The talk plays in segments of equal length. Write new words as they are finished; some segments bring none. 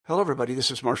Hello, everybody. This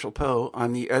is Marshall Poe.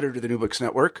 I'm the editor of the New Books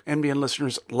Network. NBN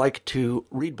listeners like to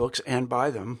read books and buy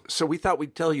them. So we thought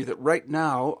we'd tell you that right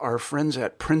now, our friends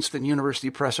at Princeton University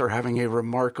Press are having a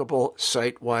remarkable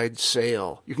site-wide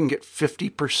sale. You can get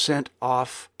 50%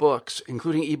 off books,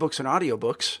 including ebooks and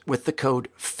audiobooks, with the code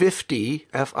 50,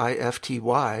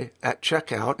 F-I-F-T-Y, at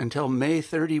checkout until May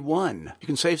 31. You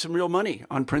can save some real money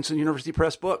on Princeton University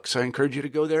Press books. I encourage you to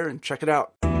go there and check it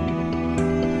out.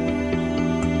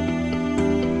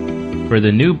 For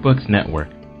the New Books Network,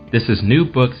 this is New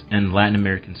Books and Latin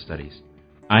American Studies.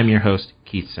 I'm your host,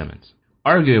 Keith Simmons.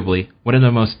 Arguably, one of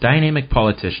the most dynamic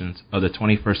politicians of the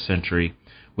 21st century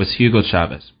was Hugo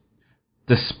Chavez.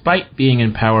 Despite being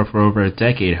in power for over a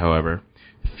decade, however,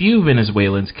 few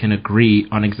Venezuelans can agree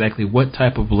on exactly what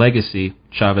type of legacy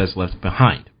Chavez left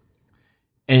behind.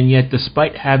 And yet,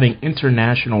 despite having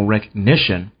international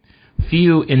recognition,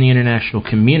 few in the international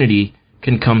community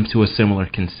can come to a similar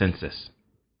consensus.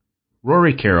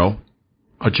 Rory Carroll,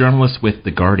 a journalist with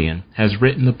The Guardian, has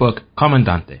written the book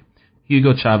Comandante,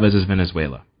 Hugo Chavez's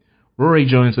Venezuela. Rory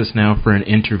joins us now for an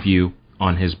interview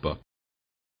on his book.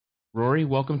 Rory,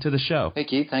 welcome to the show. Hey,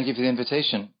 Keith. Thank you for the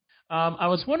invitation. I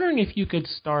was wondering if you could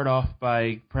start off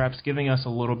by perhaps giving us a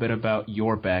little bit about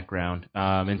your background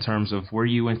in terms of where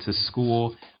you went to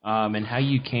school and how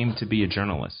you came to be a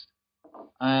journalist.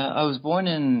 I was born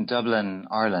in Dublin,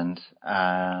 Ireland,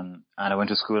 and I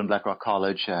went to school in Blackrock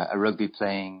College, a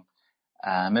rugby-playing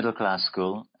middle-class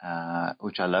school,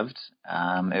 which I loved.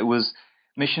 It was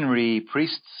missionary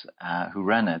priests who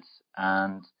ran it,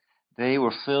 and they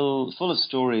were full of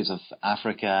stories of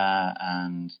Africa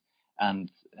and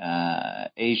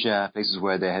Asia, places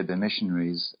where there had been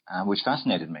missionaries, which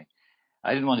fascinated me.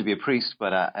 I didn't want to be a priest,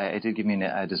 but it did give me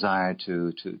a desire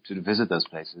to visit those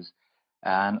places.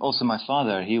 And also my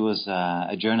father, he was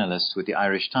a journalist with the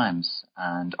Irish Times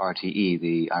and RTE,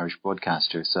 the Irish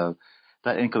broadcaster. So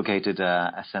that inculcated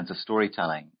a sense of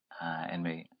storytelling in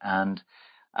me. And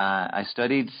I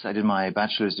did my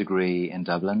bachelor's degree in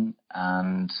Dublin.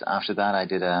 And after that, I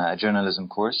did a journalism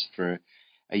course for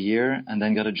a year and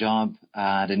then got a job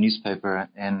at a newspaper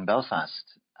in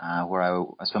Belfast, where I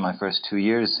spent my first 2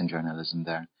 years in journalism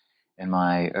there in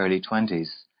my early 20s.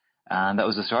 And that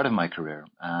was the start of my career,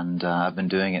 and I've been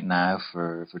doing it now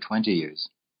for 20 years.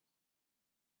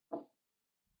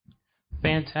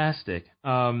 Fantastic.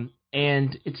 And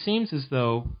it seems as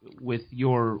though with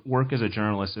your work as a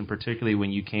journalist, and particularly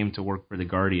when you came to work for The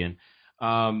Guardian,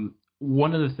 one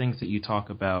of the things that you talk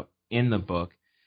about in the book